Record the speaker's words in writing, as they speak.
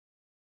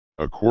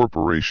A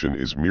corporation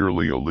is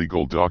merely a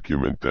legal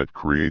document that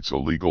creates a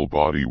legal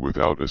body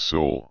without a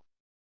soul.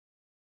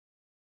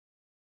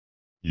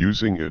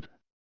 Using it,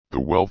 the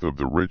wealth of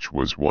the rich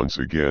was once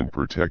again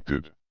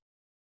protected.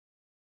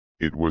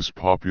 It was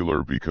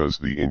popular because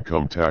the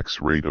income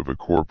tax rate of a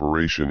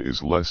corporation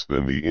is less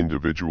than the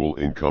individual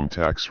income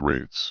tax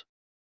rates.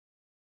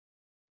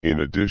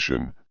 In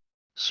addition,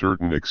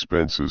 certain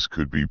expenses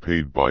could be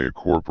paid by a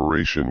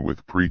corporation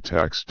with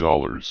pre-tax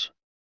dollars.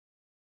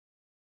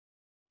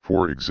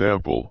 For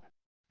example,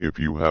 if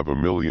you have $1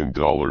 million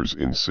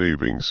in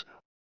savings,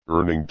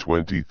 earning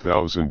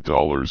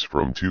 $20,000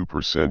 from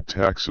 2%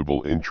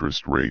 taxable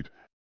interest rate,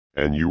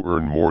 and you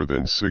earn more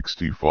than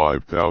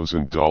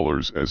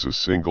 $65,000 as a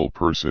single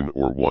person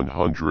or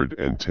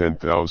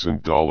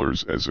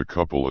 $110,000 as a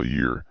couple a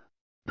year,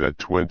 that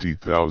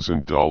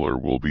 $20,000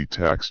 will be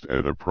taxed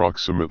at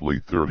approximately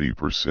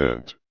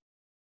 30%,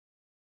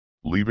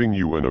 leaving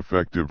you an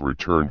effective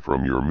return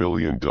from your $1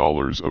 million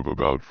of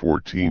about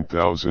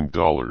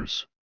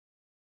 $14,000.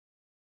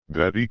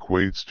 That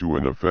equates to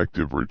an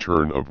effective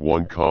return of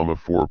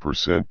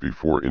 1.4%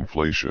 before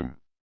inflation.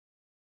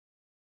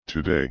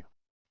 Today,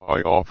 I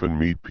often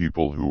meet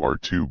people who are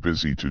too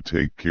busy to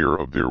take care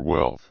of their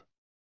wealth.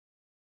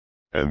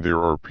 And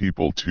there are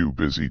people too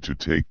busy to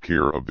take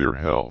care of their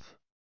health.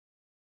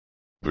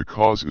 The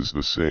cause is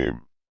the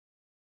same.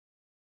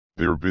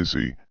 They're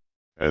busy,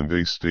 and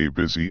they stay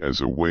busy as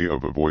a way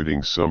of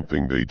avoiding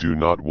something they do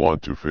not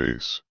want to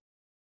face.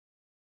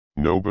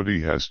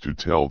 Nobody has to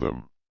tell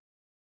them.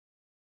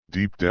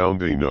 Deep down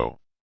they know.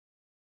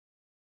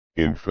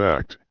 In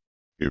fact,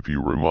 if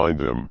you remind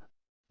them,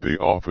 they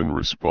often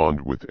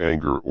respond with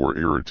anger or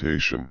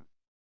irritation.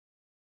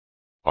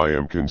 I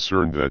am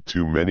concerned that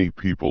too many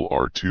people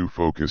are too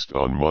focused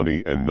on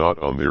money and not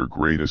on their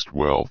greatest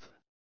wealth,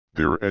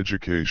 their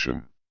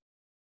education.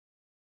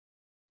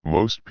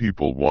 Most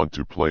people want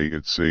to play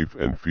it safe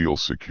and feel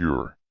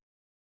secure.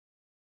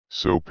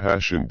 So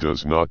passion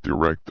does not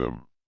direct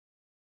them.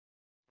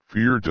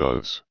 Fear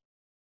does.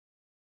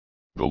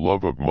 The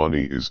love of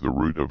money is the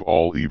root of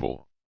all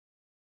evil.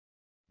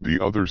 The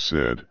other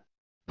said,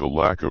 the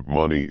lack of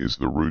money is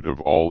the root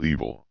of all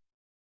evil.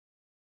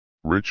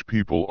 Rich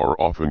people are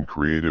often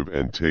creative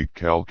and take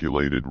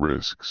calculated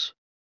risks.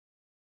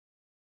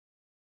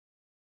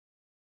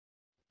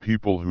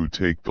 People who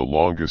take the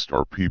longest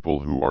are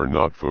people who are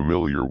not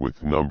familiar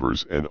with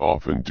numbers and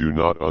often do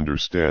not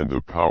understand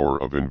the power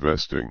of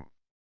investing.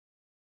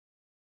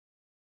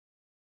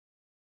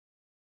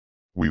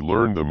 We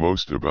learn the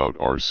most about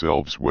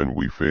ourselves when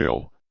we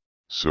fail,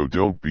 so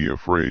don't be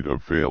afraid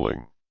of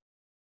failing.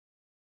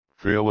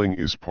 Failing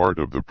is part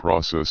of the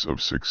process of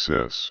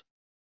success.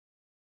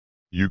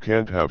 You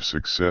can't have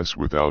success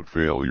without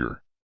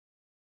failure.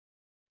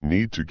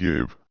 Need to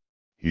give,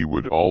 he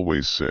would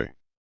always say.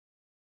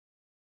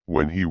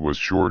 When he was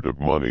short of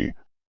money,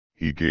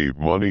 he gave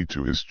money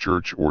to his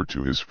church or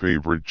to his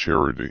favorite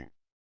charity.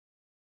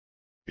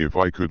 If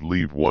I could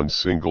leave one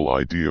single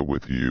idea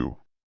with you,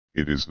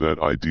 it is that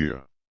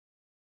idea.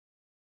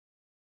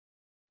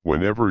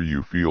 Whenever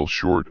you feel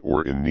short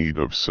or in need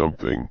of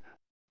something,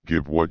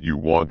 give what you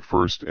want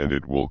first and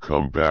it will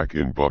come back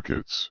in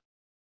buckets.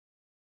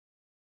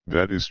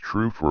 That is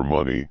true for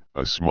money,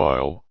 a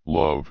smile,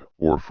 love,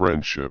 or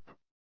friendship.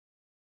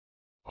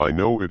 I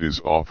know it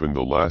is often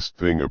the last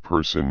thing a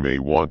person may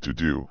want to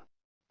do,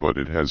 but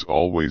it has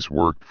always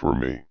worked for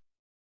me.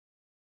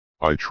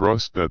 I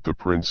trust that the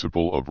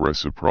principle of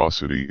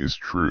reciprocity is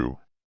true,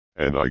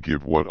 and I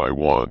give what I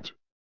want.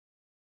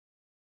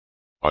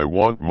 I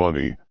want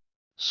money,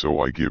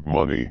 so I give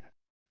money,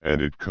 and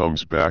it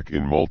comes back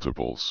in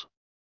multiples.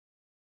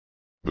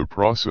 The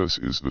process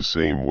is the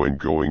same when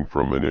going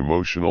from an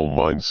emotional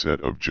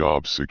mindset of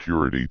job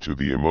security to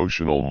the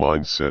emotional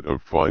mindset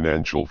of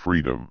financial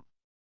freedom.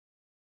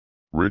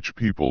 Rich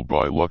people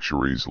buy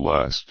luxuries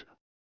last,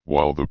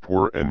 while the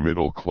poor and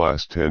middle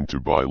class tend to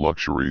buy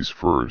luxuries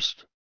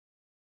first.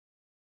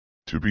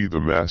 To be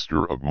the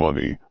master of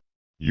money,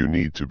 you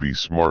need to be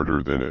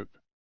smarter than it.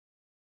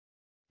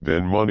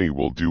 Then money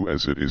will do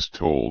as it is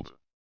told.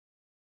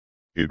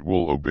 It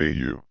will obey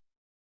you.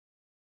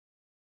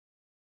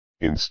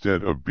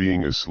 Instead of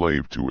being a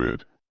slave to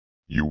it,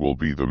 you will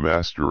be the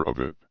master of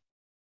it.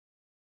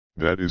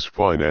 That is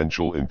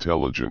financial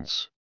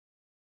intelligence.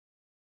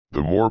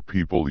 The more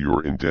people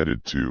you're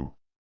indebted to,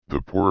 the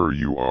poorer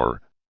you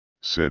are,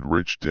 said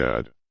Rich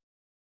Dad.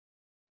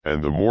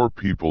 And the more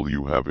people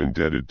you have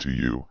indebted to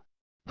you,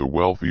 the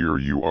wealthier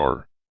you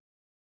are.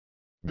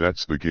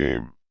 That's the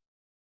game.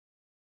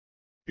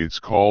 It's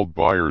called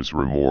buyer's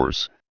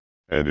remorse,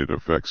 and it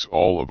affects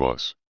all of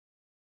us.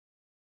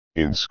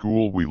 In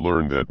school we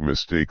learn that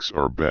mistakes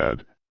are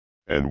bad,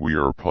 and we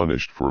are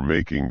punished for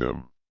making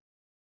them.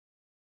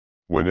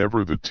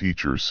 Whenever the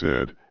teacher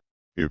said,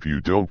 if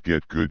you don't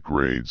get good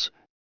grades,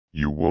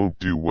 you won't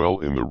do well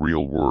in the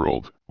real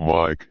world,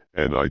 Mike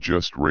and I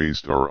just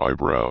raised our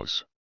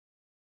eyebrows.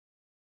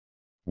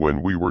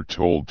 When we were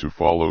told to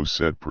follow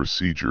set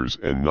procedures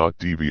and not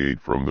deviate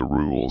from the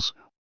rules,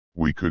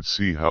 we could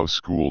see how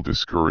school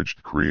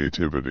discouraged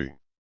creativity.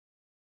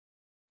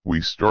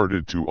 We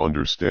started to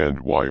understand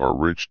why our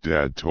rich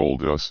dad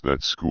told us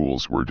that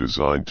schools were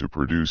designed to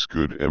produce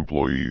good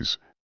employees,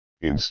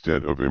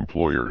 instead of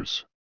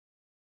employers.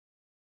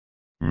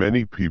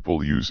 Many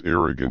people use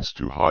arrogance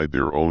to hide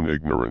their own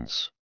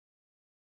ignorance.